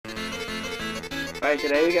Alright,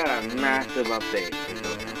 today we got a massive update.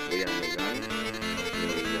 We got new guns.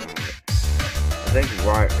 I think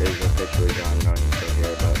Rart is officially gone, not still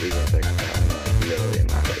here, but we can fix that in like literally a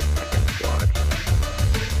matter of seconds. Watch.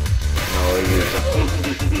 No,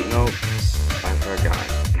 nope. I forgot.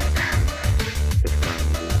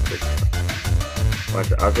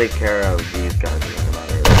 Watch, I'll take care of these guys in a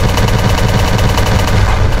matter of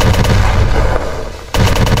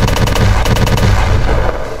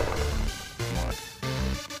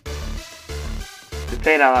just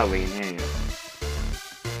say it out loud, we can hear you.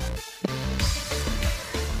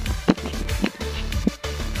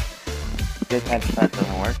 This headset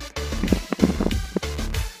doesn't work.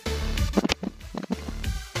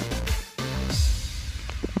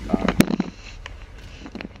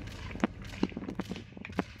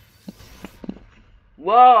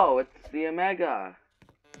 Whoa, it's the Omega.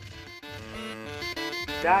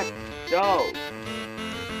 That's dope.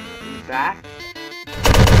 He's back?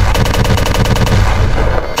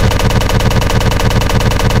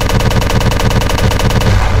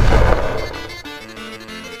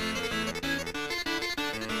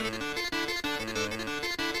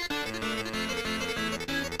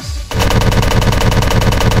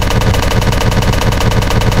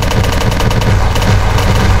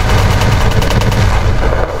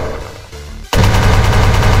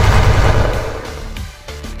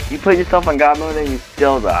 You put yourself on God mode and you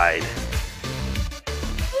still died.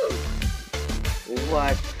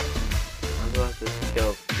 What? I'm about to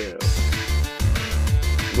kill too.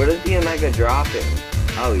 Where does the Omega drop him?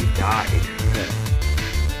 Oh, he died.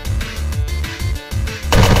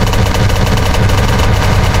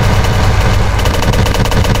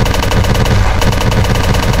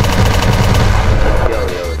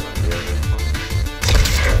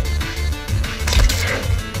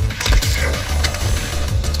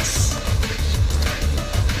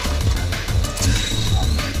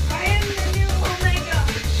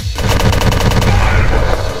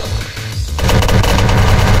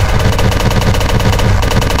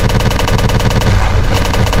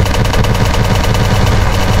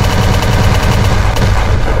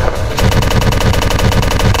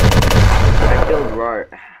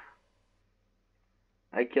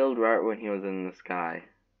 I killed Rart when he was in the sky.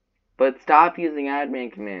 But stop using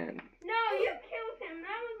admin command. No, you killed him.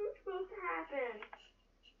 That wasn't supposed to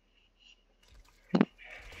happen.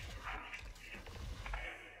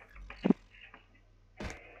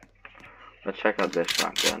 Let's check out this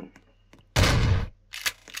shotgun.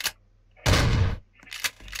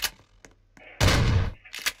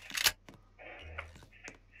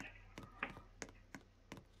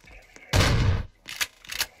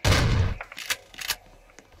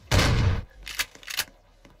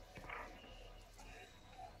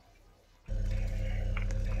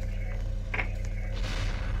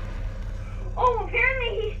 Oh, apparently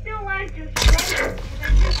he's still alive just running. I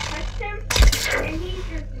just touched him, and he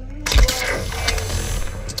just moved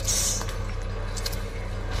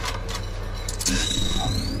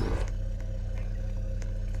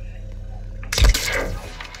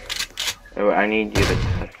Oh, I need you to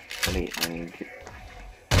test. I need you.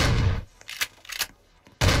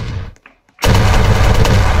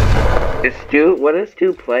 Is Stu? What does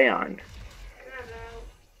Stu play on?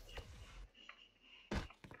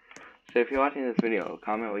 So if you're watching this video,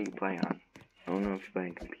 comment what you play on. I don't know if you're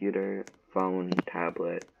playing computer, phone,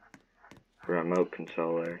 tablet, remote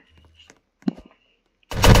controller.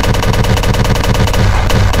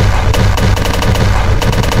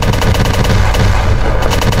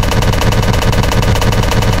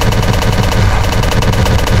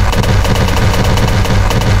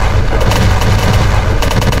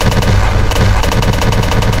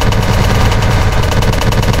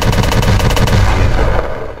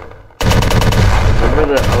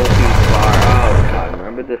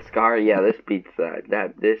 The Scar, yeah, this beats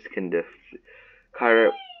that. This can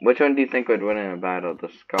Carter, which one do you think would win in a battle? The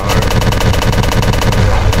Scar?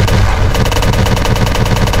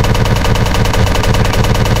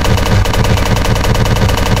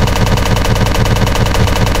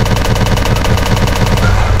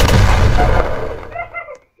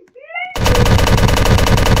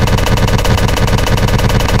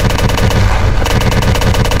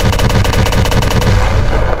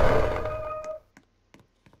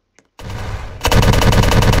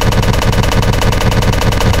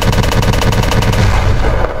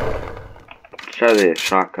 Try the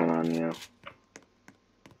shotgun on you.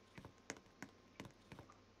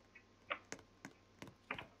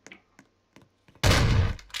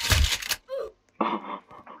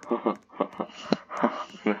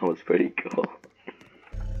 That was pretty cool.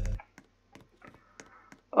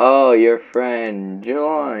 Oh, your friend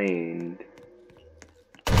joined.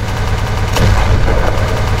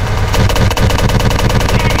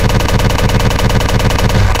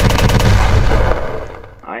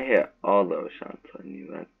 all those shots on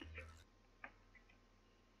you.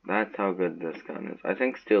 That's how good this gun is. I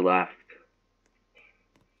think Stu left.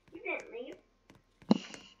 You didn't leave. I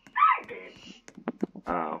did.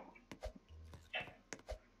 Oh.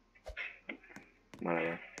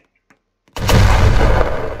 Whatever.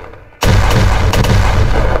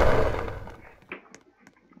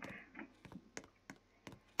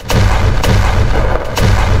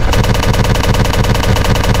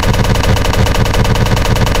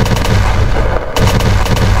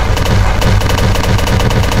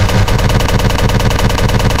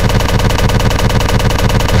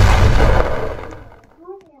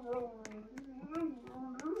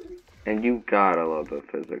 And you gotta love the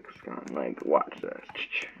physics gun. Like, watch this.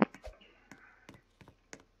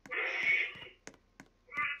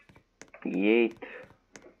 Yeet.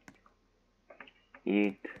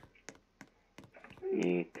 Yeet.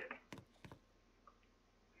 Yeet.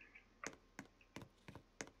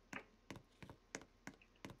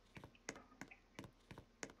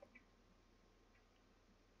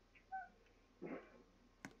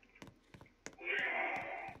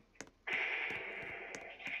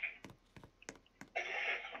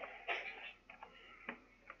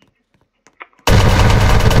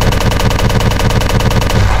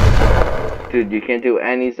 Dude, you can't do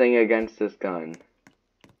anything against this gun.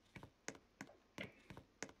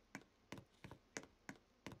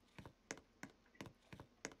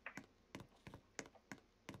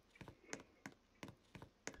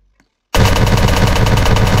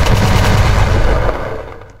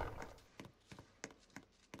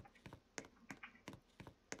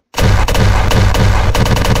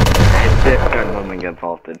 If this gun doesn't get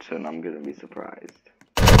vaulted soon, I'm gonna be surprised.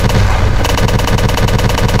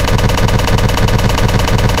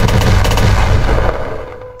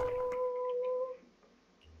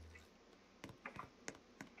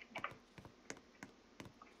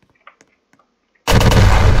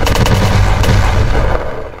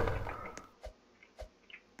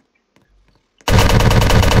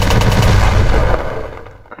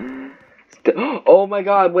 Oh my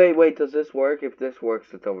god, wait, does this work? If this works,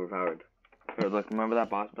 it's overpowered. Here, look, remember that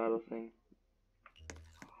boss battle thing?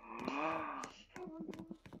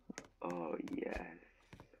 Oh, yes.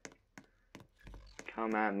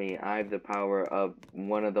 Come at me, I have the power of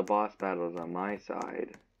one of the boss battles on my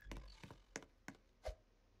side.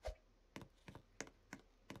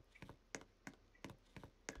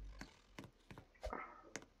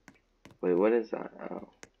 Wait, what is that? Oh.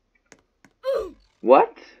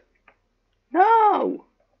 What? No!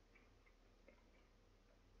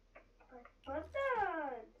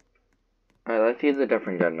 Alright, let's use a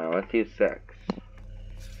different gun now. Let's use 6.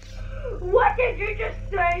 What did you just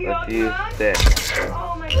say, Let's use 6.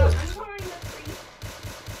 Oh my god, I'm calling the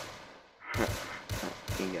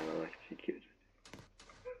 3. He got electrocuted.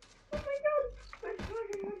 Oh my god,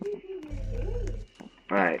 what did you use?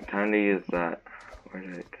 Alright, time to use that. Where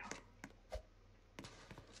did it go?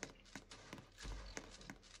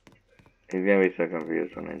 He's gonna be so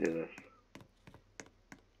confused when I do this.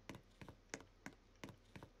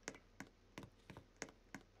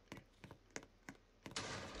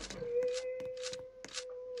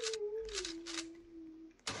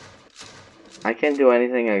 I can't do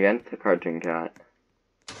anything against the cartoon cat.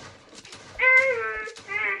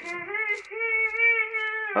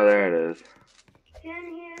 Oh, there it is. Can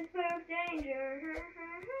he is first danger?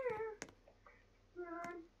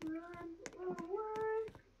 Run,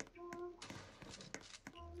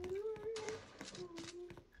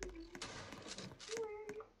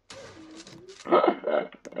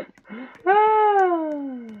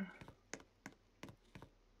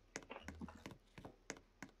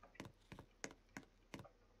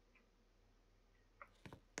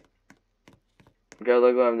 Go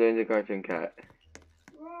look what I'm doing to cartoon cat.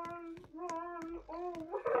 Run, oh,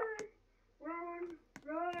 run.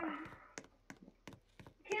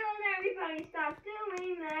 Killing everybody, stop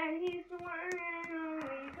doing that. He's the one and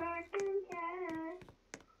only cartoon cat.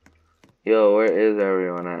 Yo, where is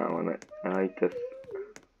everyone at? I like this.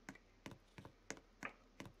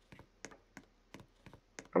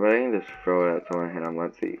 I bet I can just throw it at someone and hit them.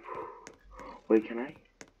 Let's see. Wait, can I?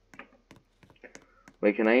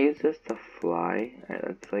 Wait, can I use this to fly? Alright,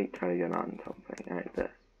 let's like try to get on something. Alright, this.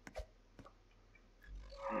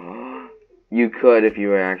 You could if you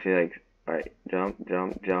were actually like, alright, jump. I'm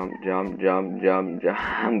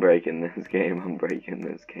breaking this game.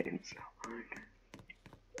 So.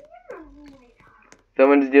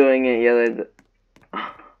 Someone's doing it. Yeah, there's.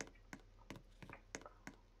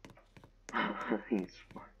 He's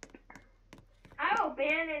smart. I will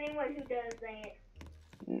ban anyone who does that.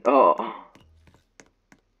 Oh.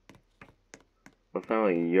 Well, it's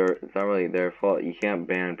not really their fault. You can't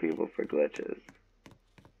ban people for glitches.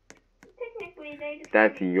 Technically, they just...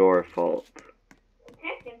 That's your fault.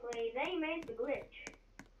 Technically, they made the glitch.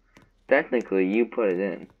 Technically, you put it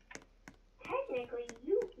in. Technically,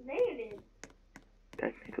 they did.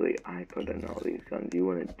 Technically, I put in all these guns. You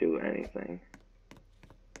wouldn't do anything.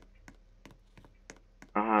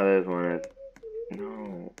 Ah, there's one.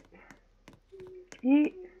 No.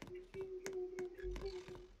 Yeet.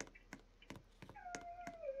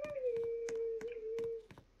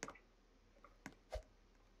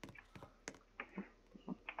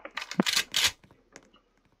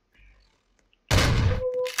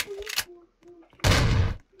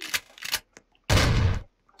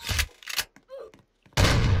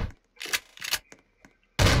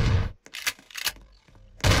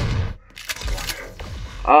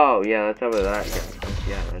 Oh, yeah, let's have that gun.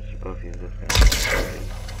 Yeah, let's both use this gun.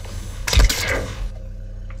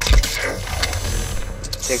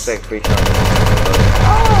 Takes like 3 shots.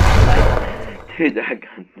 Oh! Dude, that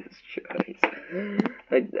gun destroys.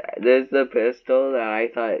 Like, there's the pistol that I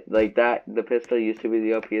thought, like, the pistol used to be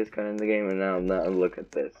the OPS gun in the game, and now look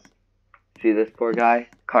at this. See this poor guy?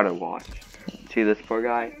 Carter, watch. See this poor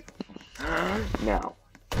guy? Now.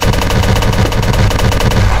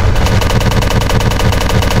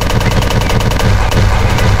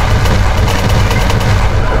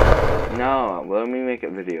 No, let me make a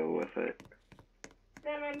video with it.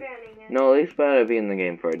 Then I'm banning it. No, at least better be in the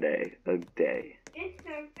game for a day. A day. It's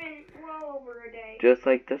been well over a day. Just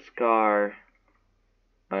like the Scar,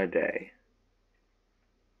 a day.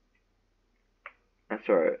 That's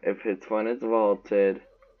right. If it's when it's vaulted.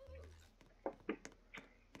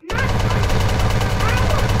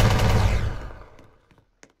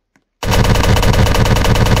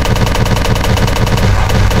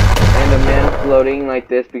 And a man floating like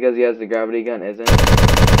this because he has the gravity gun, isn't it?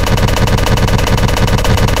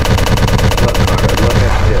 Look, Carter, look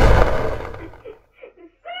at this.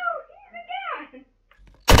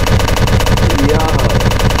 Yo!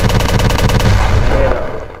 I hit him.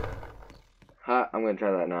 Ha, I'm gonna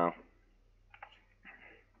try that now.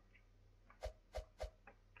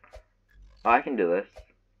 Oh, I can do this.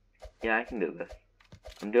 Yeah, I can do this.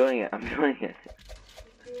 I'm doing it. I'm doing it.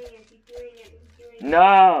 He's doing it. He's doing it. He's doing it.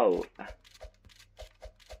 No!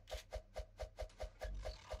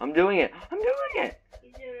 I'm doing it. I'm doing it.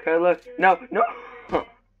 He's doing it. Okay, look. No, no.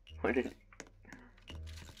 What did?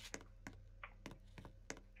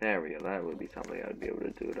 There we go. That would be something I would be able to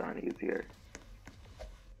do it on easier.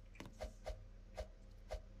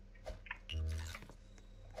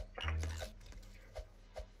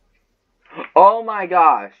 Oh my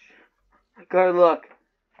gosh! Good look.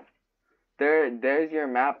 There's your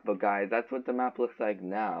map, but guys, that's what the map looks like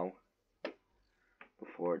now.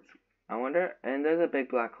 Before it's, I wonder, and there's a big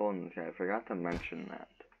black hole in the sky. I forgot to mention that.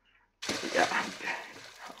 Yeah, I'm dead.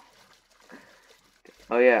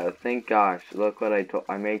 Oh yeah, thank gosh. Look what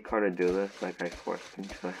I made Carter do this, like I forced him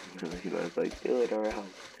to. He was like, do it or else.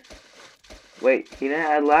 Wait, he didn't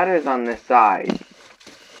add ladders on this side.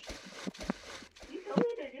 You told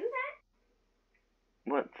me to do that?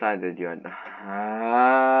 What side did you add?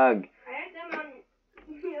 Hug. I had them on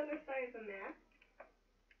the other side of the map.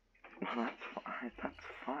 Well, that's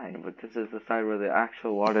fine, but this is the side where the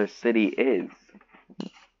actual water city is.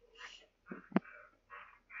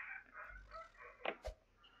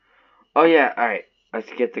 Oh yeah, alright.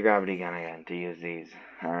 Let's get the gravity gun again to use these.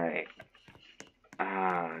 Alright.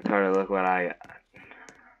 Carter, look what I got.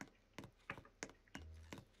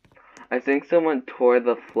 I think someone tore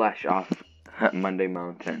the flesh off Monday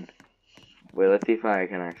Mountain. Wait, let's see if I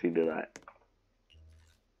can actually do that.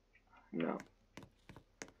 No.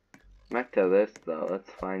 Back to this though. Let's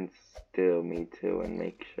find Stu, me too, and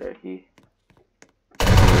make sure he.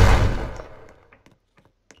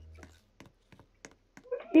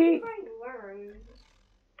 Yeet.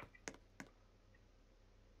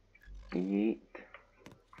 Yeet.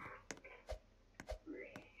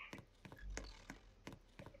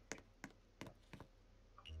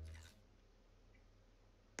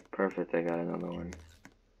 Perfect, I got another one.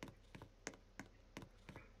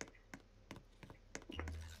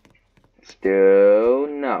 Stu,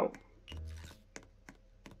 no.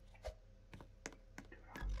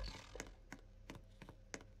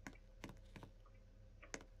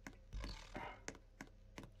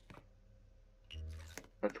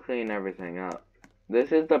 Let's clean everything up.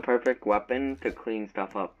 This is the perfect weapon to clean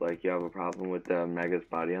stuff up. Like you have a problem with the Mega's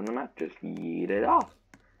body on the map, just yeet it off.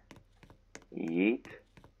 Yeet.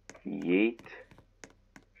 Yeet.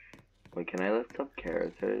 Wait, can I lift up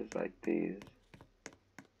characters like these?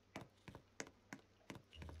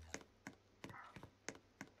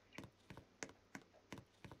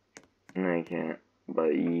 I can't. But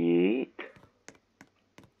yeet.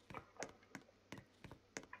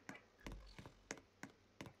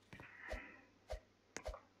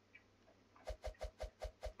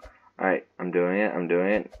 Alright, I'm doing it.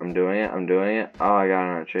 Oh, I got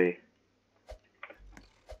on a tree.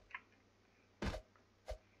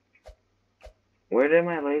 Where did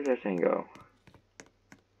my laser thing go?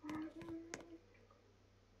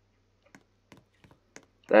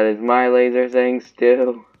 That is my laser thing,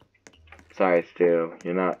 Stu. Sorry, Stu.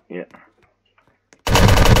 You're not. Yeah.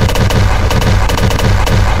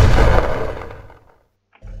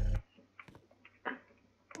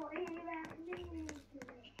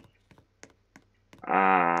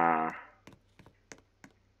 Ah.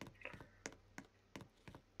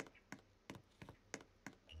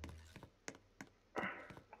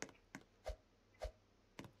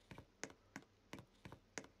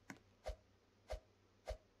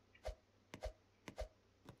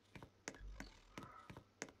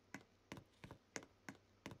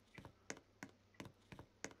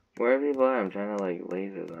 Where are people at? I'm trying to like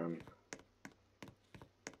laser them.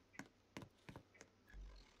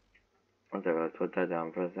 Whatever, let's put that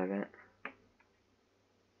down for a second.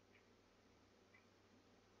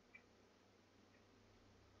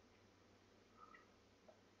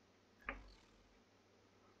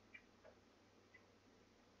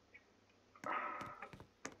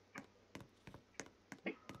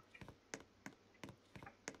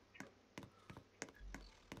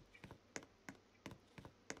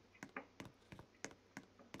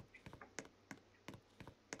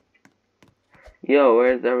 Yo,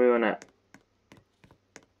 where's everyone at?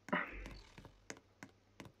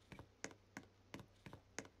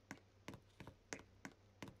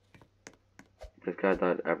 This guy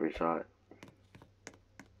died every shot.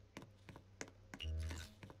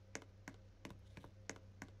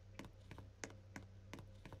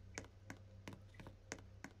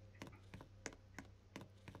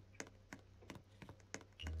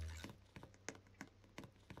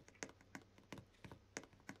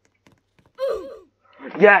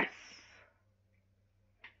 Yes!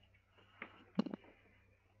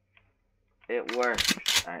 It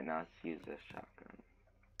worked. Alright, now let's use this shotgun.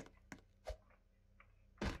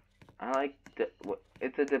 I like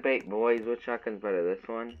it's a debate, boys. Which shotgun's better, this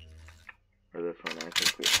one or this one? I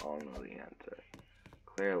think we all know the answer.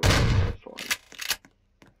 Clearly, this one.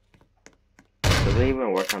 Does it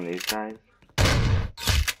even work on these guys?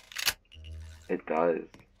 It does.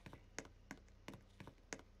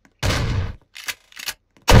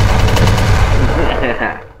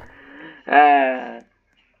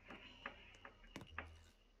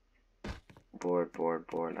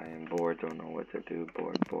 Bored. I am bored. Don't know what to do.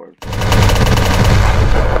 Bored.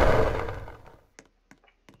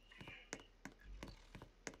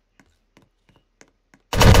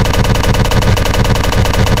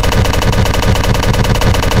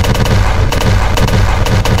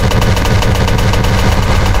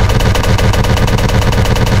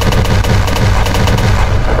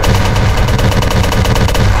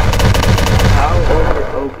 How over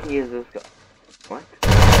OP is this guy? What?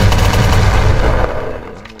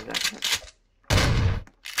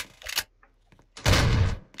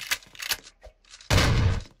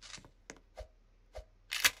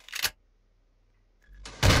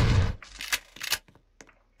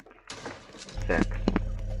 Six.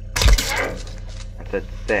 I said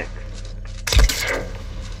 6.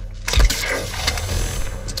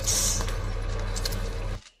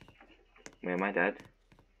 Wait, am I dead?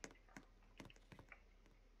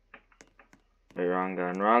 Wait, wrong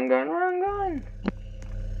gun.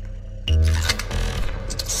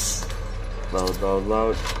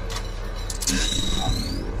 Load.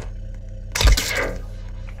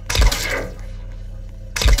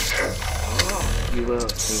 You little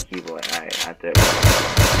sneaky boy. Alright, that's it.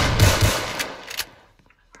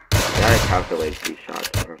 Gotta calculate these shots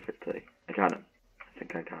perfectly. I got him. I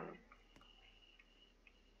think I got him.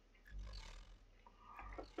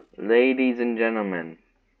 Ladies and gentlemen.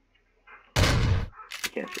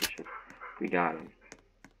 You can't see shit. We got him.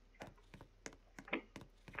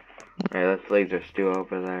 Alright, let's laser Stu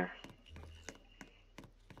over there.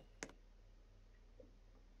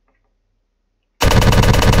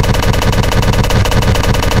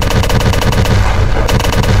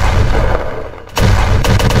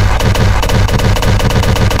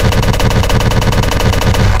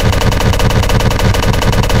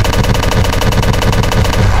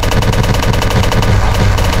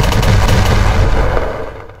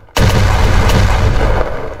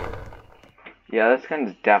 Yeah, this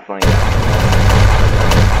gun's definitely good.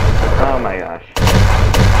 Oh my gosh.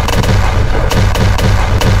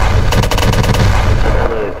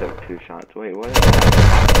 literally took 2 shots. Wait, what is that?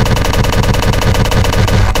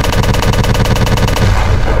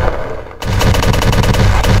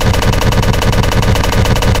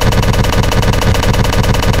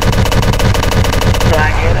 Did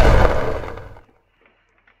I get him?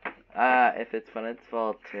 If it's fun, it's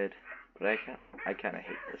vaulted. But I kind of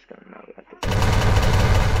hate this gun now. It's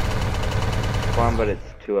fun, but it's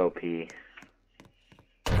too OP.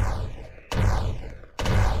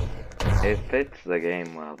 It fits the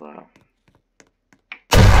game well, though.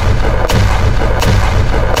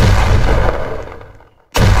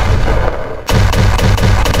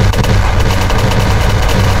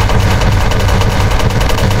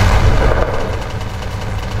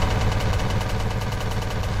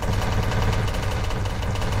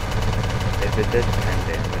 If it did 10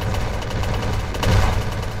 damage.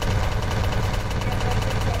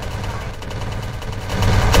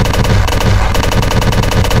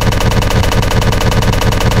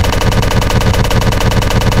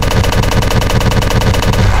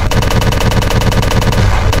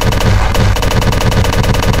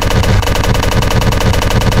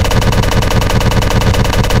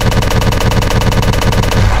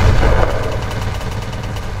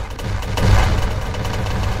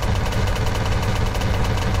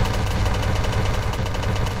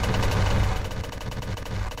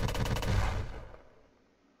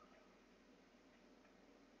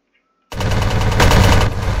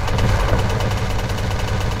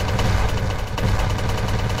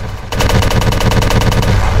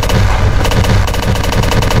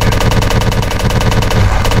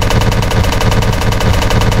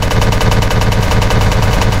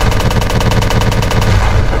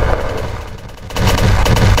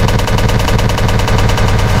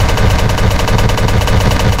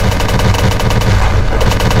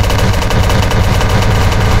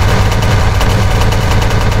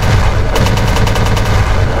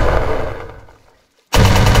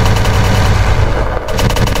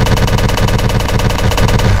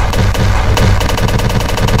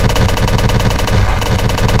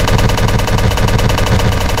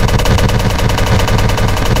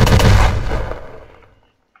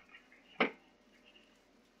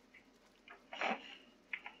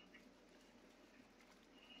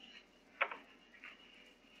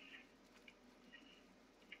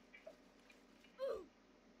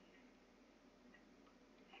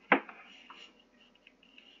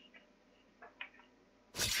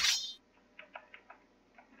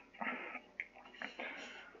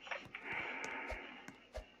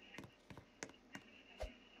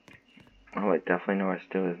 Oh, I definitely know where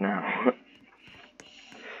Stu is now.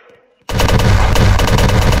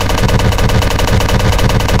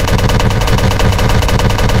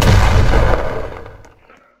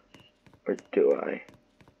 Or do I?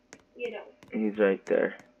 You know. He's right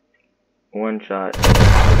there. 1 shot.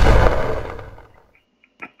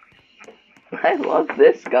 I love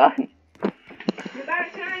this gun. You better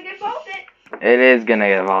try and get vaulted. It is gonna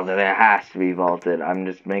get vaulted. It has to be vaulted. I'm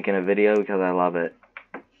just making a video because I love it.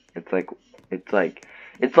 It's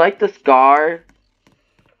like the Scar.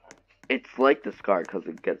 It's like the Scar because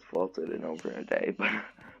it gets vaulted in over a day. But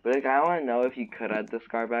like, I want to know if you could add the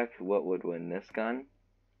Scar back, what would win this gun?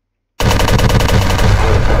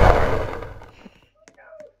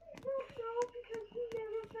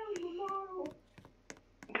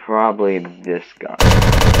 Probably this gun.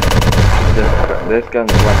 This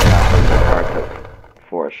gun's one shot and the Scar took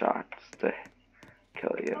 4 shots to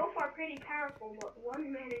kill you. Both are pretty powerful, but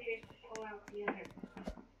one manages to pull out the other.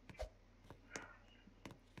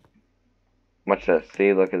 Watch this.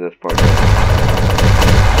 See, look at this part.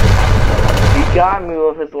 He got me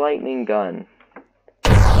with his lightning gun.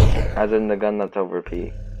 As in the gun that's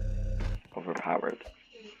overpowered.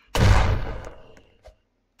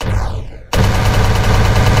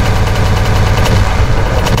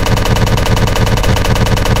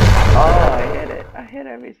 Oh, I hit it. I hit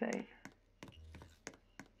everything.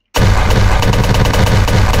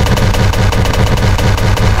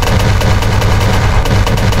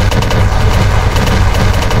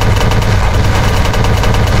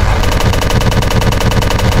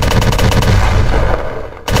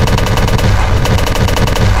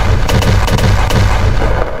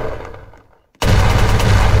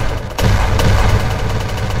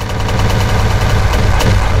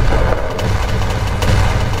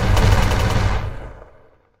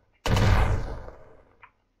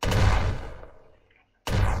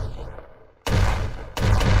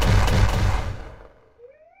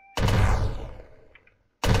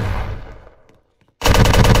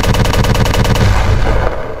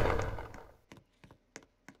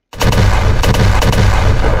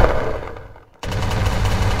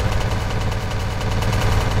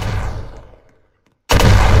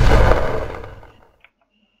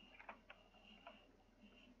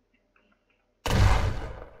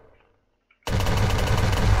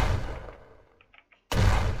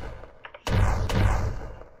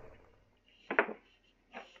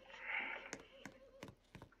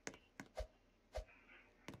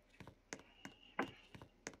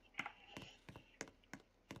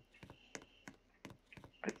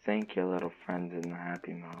 I think your little friend's in the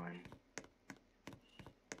Happy Melon.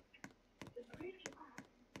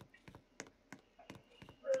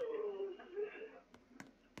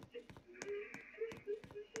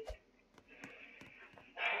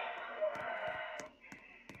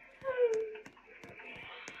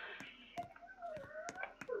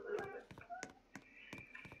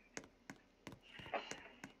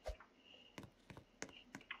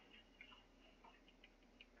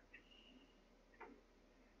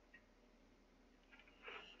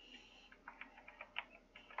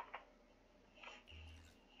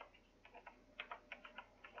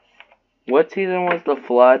 What season was the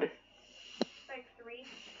flood? Like 3,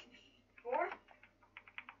 4.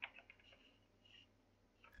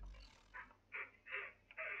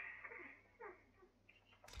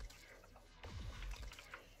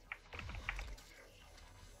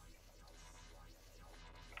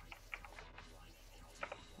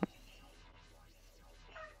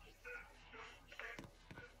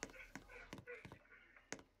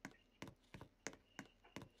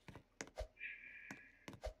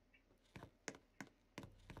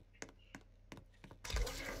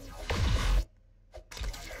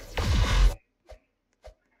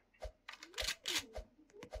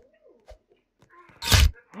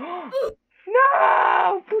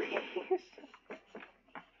 No, please.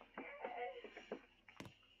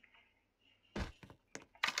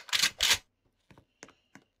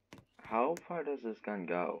 How far does this gun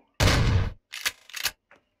go?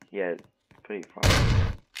 Yeah, it's pretty far.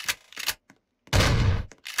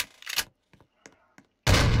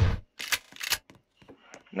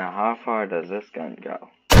 Now, how far does this gun go?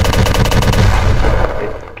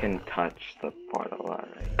 It can touch the portal,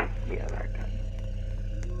 alright. Yeah, that gun.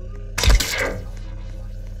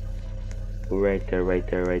 Right there, right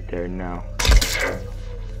there, right there, now.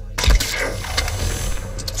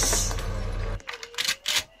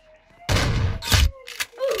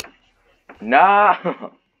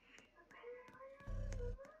 No!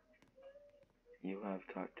 You have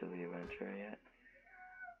talked to the adventurer yet?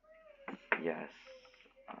 Yes,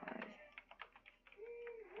 I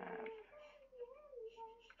have.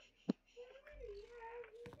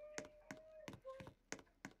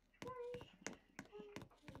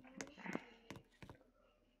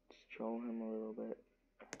 Just troll him a little bit.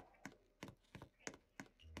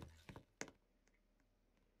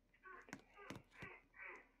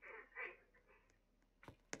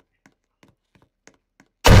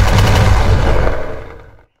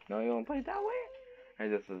 No, you won't play it that way? Hey,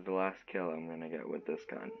 this is the last kill I'm gonna get with this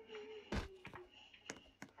gun.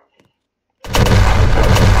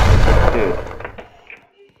 Dude.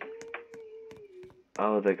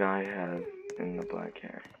 Oh, the guy has in the black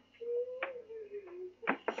hair.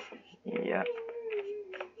 Yep.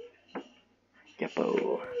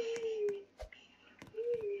 Yeppo.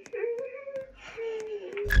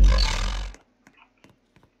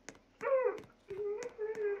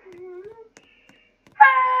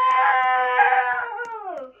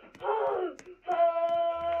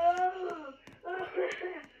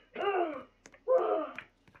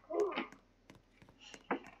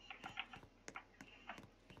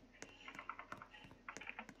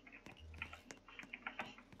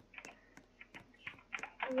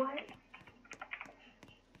 What?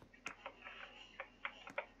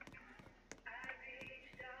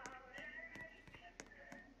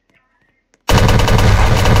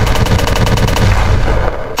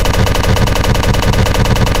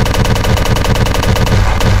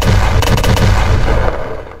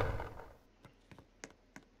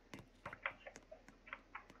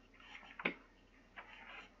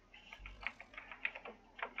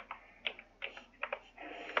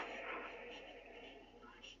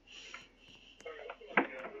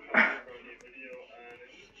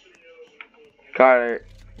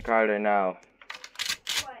 Carter, now.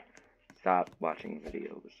 What? Stop watching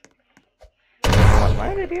videos. You want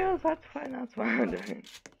my videos? That's fine, that's fine.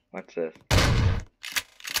 Watch this.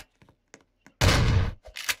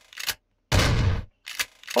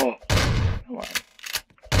 Oh, come on.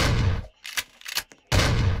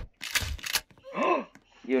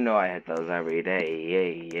 You know I hit those every day.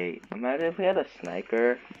 Yay. Imagine if we had a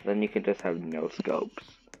sniper, then you could just have no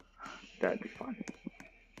scopes. That'd be fun.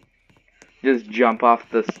 Just jump off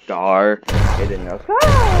the star, hit a no scope. Oh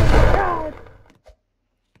my god!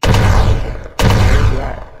 Where's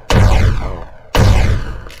that? Oh.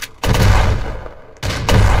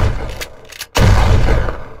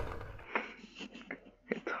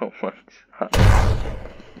 It's a one shot.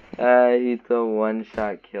 It's a one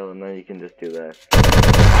shot kill, and then you can just do this.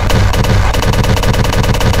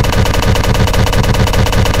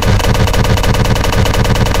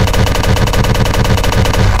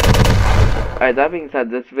 Alright, that being said,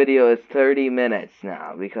 this video is 30 minutes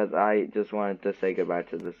now, because I just wanted to say goodbye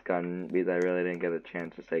to this gun, because I really didn't get a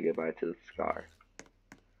chance to say goodbye to the Scar.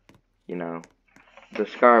 You know, the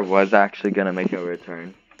Scar was actually gonna make a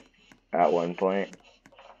return at one point.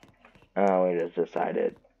 Oh, we just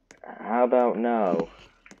decided, how about no?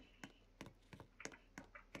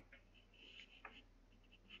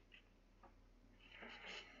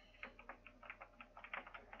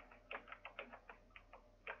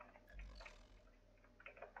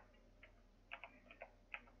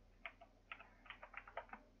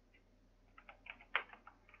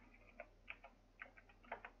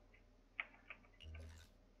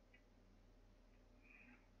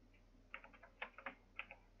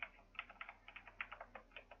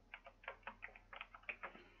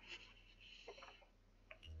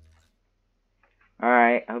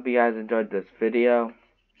 Alright, hope you guys enjoyed this video.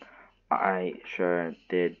 I sure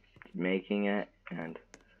did making it, and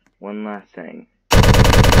one last thing.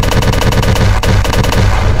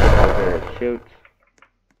 It shoots,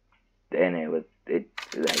 and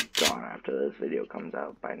it's like gone after this video comes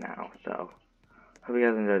out by now, so hope you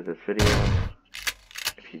guys enjoyed this video.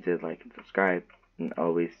 If you did, like and subscribe, and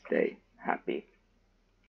always stay happy.